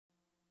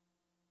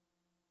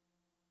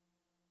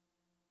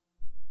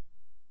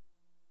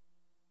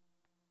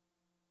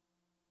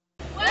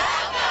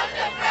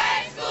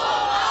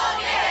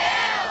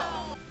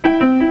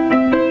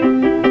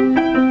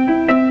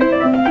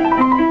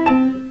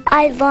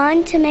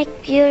fun to make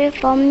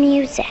beautiful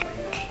music.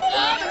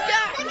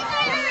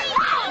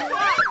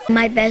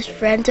 My best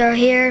friends are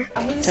here.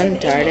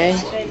 Tarde.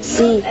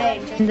 Sí.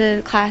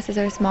 The classes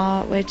are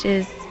small, which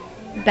is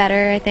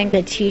better, I think.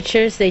 The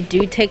teachers, they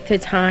do take the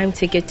time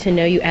to get to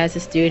know you as a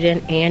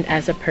student and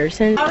as a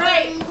person. All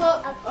right.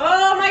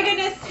 Oh my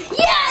goodness.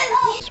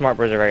 Yes! Smart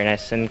boards are very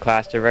nice. In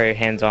class, they're very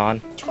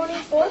hands-on.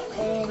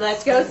 24.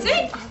 Let's go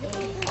sing.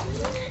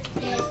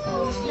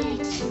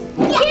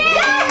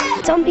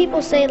 Some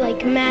people say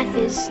like math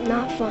is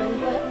not fun,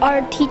 but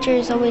our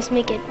teachers always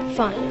make it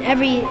fun.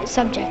 Every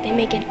subject, they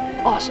make it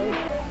awesome.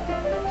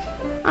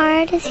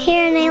 Art is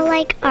here and I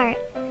like art.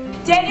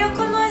 Daniel,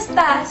 ¿cómo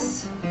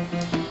estás?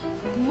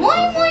 Muy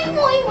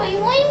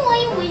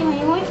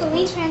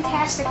feliz,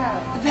 fantastico.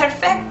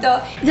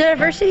 Perfecto. The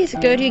diversity is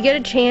good. You get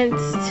a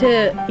chance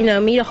to,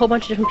 meet a whole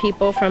bunch of different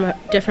people from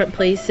different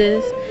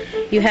places.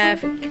 You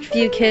have a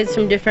few kids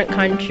from different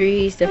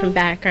countries, different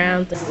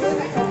backgrounds.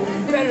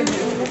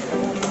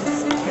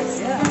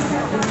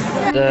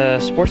 The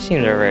sports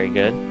teams are very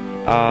good.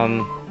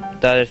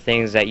 The other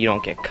thing is that you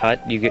don't get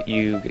cut. You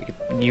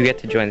get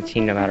to join the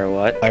team no matter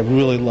what. I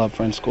really love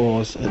Friends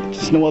Schools.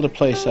 There's no other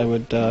place I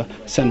would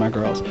send my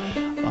girls.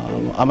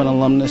 I'm an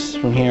alumnus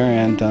from here,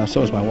 and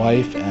so is my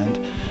wife, and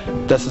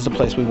this is the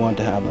place we want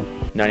to have them.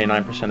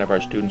 99% of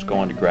our students go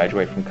on to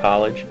graduate from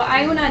college.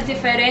 Hay una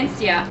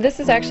diferencia. This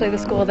is actually the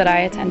school that I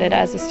attended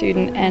as a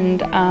student,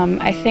 and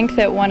I think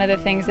that one of the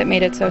things that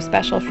made it so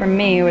special for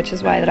me, which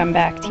is why that I'm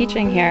back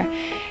teaching here,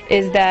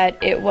 is that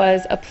it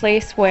was a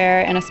place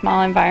where, in a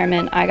small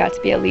environment, I got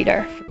to be a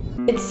leader.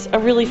 It's a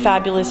really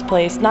fabulous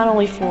place, not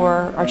only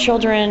for our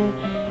children,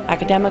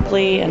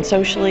 academically and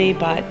socially,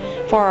 but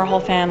for our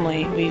whole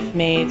family. We've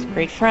made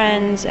great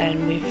friends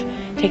and we've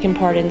taken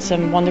part in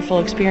some wonderful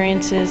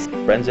experiences.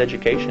 Friends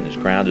education is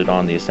grounded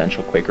on the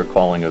essential Quaker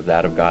calling of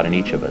that of God in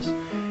each of us,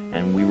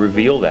 and we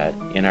reveal that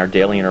in our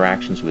daily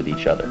interactions with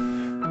each other.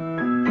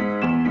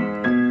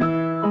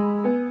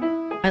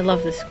 I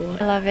love this school.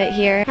 I love it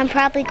here. I'm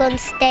probably going to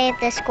stay at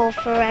this school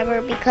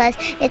forever because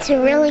it's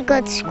a really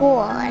good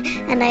school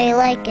and I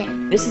like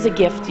it. This is a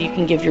gift you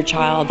can give your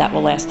child that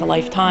will last a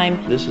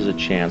lifetime. This is a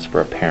chance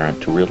for a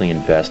parent to really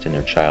invest in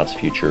their child's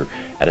future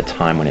at a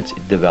time when it's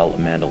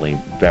developmentally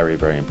very,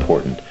 very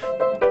important.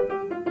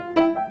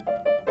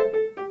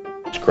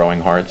 It's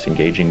growing hearts,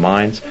 engaging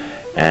minds,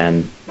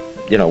 and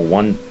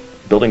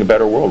building a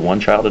better world, one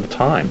child at a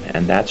time,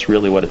 and that's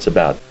really what it's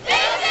about.